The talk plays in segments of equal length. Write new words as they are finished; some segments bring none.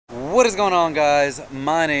What is going on, guys?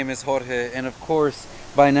 My name is Jorge, and of course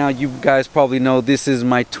by now you guys probably know this is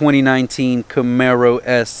my 2019 Camaro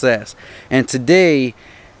SS, and today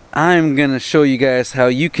I'm gonna show you guys how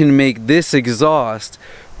you can make this exhaust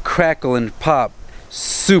crackle and pop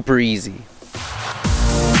super easy.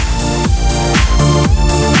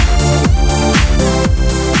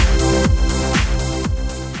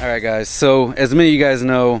 Alright guys, so as many of you guys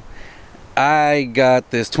know, I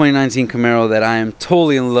got this 2019 Camaro that I am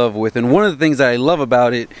totally in love with, and one of the things that I love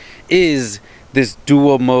about it is this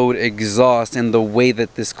dual mode exhaust and the way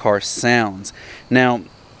that this car sounds. Now,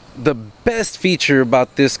 the best feature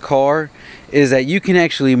about this car is that you can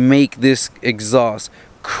actually make this exhaust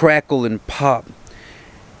crackle and pop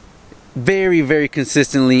very, very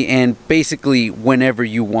consistently and basically whenever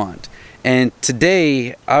you want. And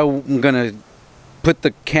today I'm gonna put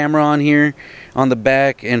the camera on here on the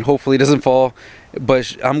back and hopefully it doesn't fall,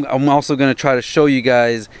 but I'm also going to try to show you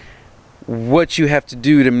guys what you have to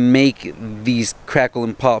do to make these crackle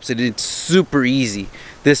and pops. It's super easy.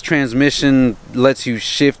 This transmission lets you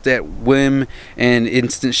shift at whim and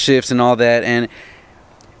instant shifts and all that, and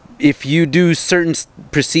if you do certain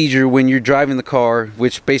procedure when you're driving the car,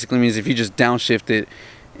 which basically means if you just downshift it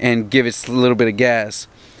and give it a little bit of gas,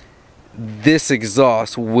 this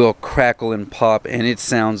exhaust will crackle and pop and it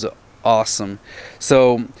sounds awesome.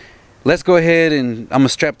 So let's go ahead and I'm gonna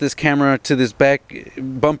strap this camera to this back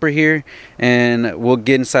bumper here and we'll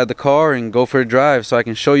get inside the car and go for a drive so I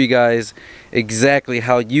can show you guys exactly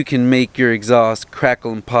how you can make your exhaust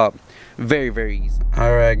crackle and pop very, very easy.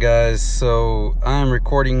 Alright guys, so I'm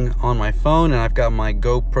recording on my phone and I've got my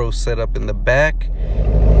GoPro set up in the back.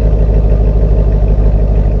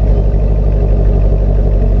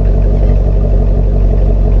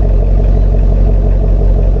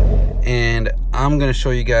 I'm going to show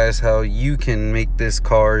you guys how you can make this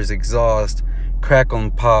car's exhaust crackle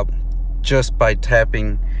and pop just by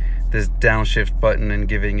tapping this downshift button and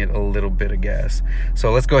giving it a little bit of gas.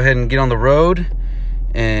 So let's go ahead and get on the road,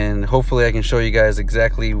 and hopefully I can show you guys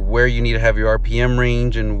exactly where you need to have your RPM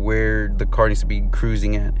range and where the car needs to be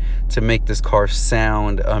cruising at to make this car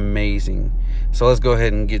sound amazing. So let's go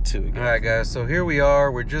ahead and get to it. Alright guys, so here we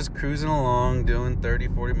are. We're just cruising along doing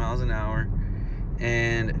 30-40 miles an hour,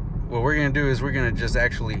 and what we're gonna do is we're gonna just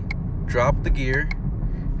actually drop the gear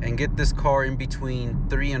and get this car in between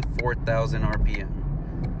 3,000 and 4,000 RPM.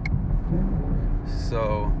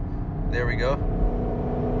 So there we go.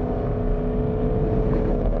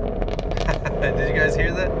 Did you guys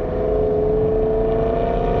hear that?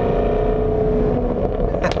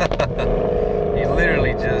 You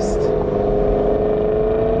literally just,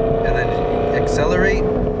 and then accelerate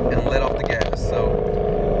and let off the gas.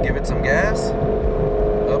 So give it some gas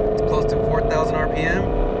up close to 4,000 RPM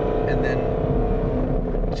and then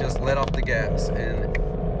just let off the gas, and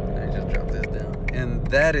I just dropped this down, and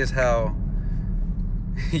that is how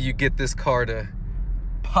you get this car to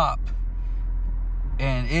pop.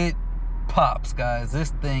 And it pops, guys.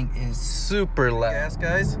 This thing is super loud. Gas,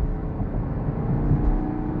 guys,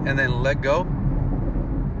 and then let go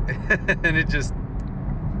and it just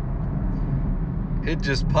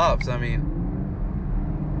pops. I mean,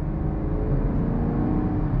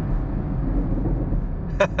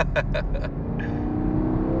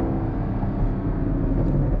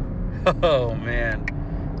 oh man,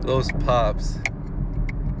 those pops,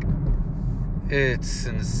 it's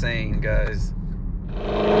insane, guys.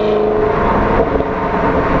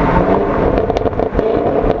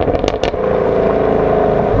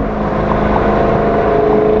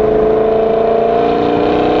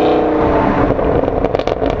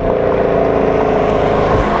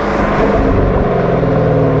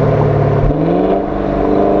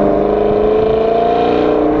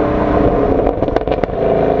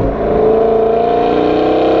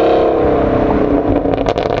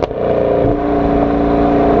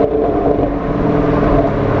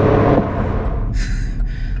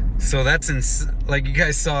 So that's like you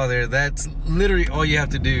guys saw there, that's literally all you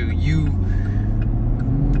have to do. You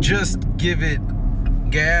just give it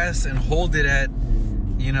gas and hold it at,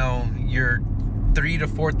 you know, your 3,000 to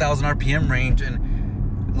 4,000 RPM range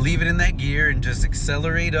and leave it in that gear and just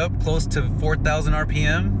accelerate up close to 4,000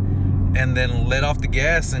 RPM and then let off the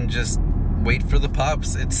gas and just wait for the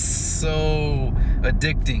pops. It's so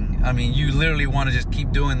addicting. I mean, you literally want to just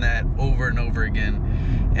keep doing that over and over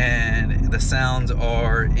again, and the sounds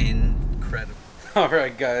are incredible.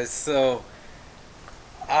 Alright guys, so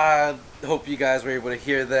I hope you guys were able to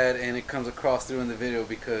hear that and it comes across through in the video,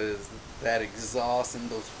 because that exhaust and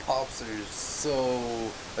those pops are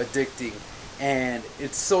so addicting and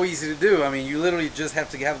it's so easy to do. I mean, you literally just have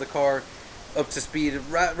to have the car up to speed,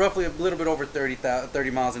 roughly a little bit over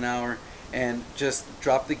 30 miles an hour, and just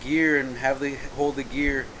drop the gear and hold the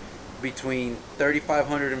gear between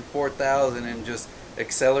 3,500 and 4,000, and just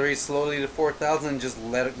accelerate slowly to 4,000 and just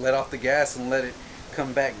let off the gas and let it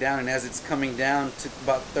come back down. And as it's coming down to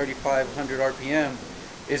about 3,500 RPM,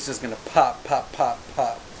 it's just gonna pop, pop, pop,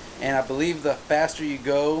 pop. And I believe the faster you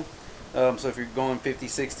go, so if you're going 50,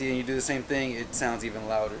 60 and you do the same thing, it sounds even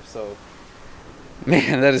louder. So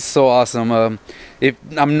man, that is so awesome. If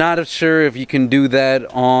I'm not sure if you can do that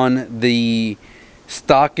on the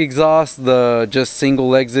stock exhaust, the just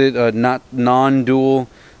single exit, not non-dual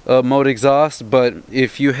mode exhaust, but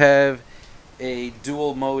if you have a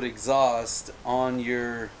dual mode exhaust on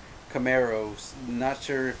your Camaros, not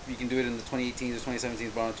sure if you can do it in the 2018s or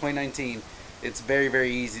 2017s, but on 2019 it's very,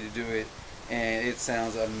 very easy to do it, and it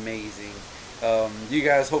sounds amazing. You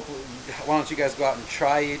guys, hopefully, why don't you guys go out and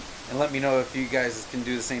try it and let me know if you guys can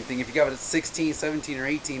do the same thing. If you got a 16, 17, or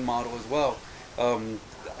 18 model as well,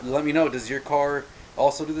 let me know. Does your car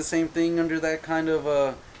also do the same thing under that kind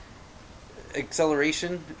of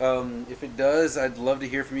acceleration? If it does, I'd love to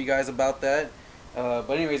hear from you guys about that.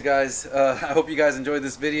 But anyways, guys, I hope you guys enjoyed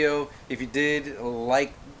this video. If you did,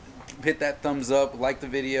 hit that thumbs up, like the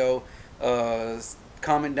video,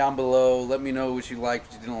 comment down below, let me know what you liked,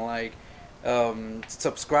 what you didn't like.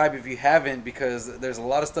 Subscribe if you haven't, because there's a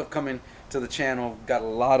lot of stuff coming to the channel. Got a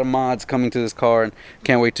lot of mods coming to this car, and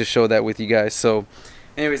can't wait to show that with you guys. So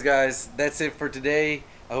anyways, guys, that's it for today.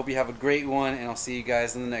 I hope you have a great one, and I'll see you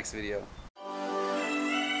guys in the next video.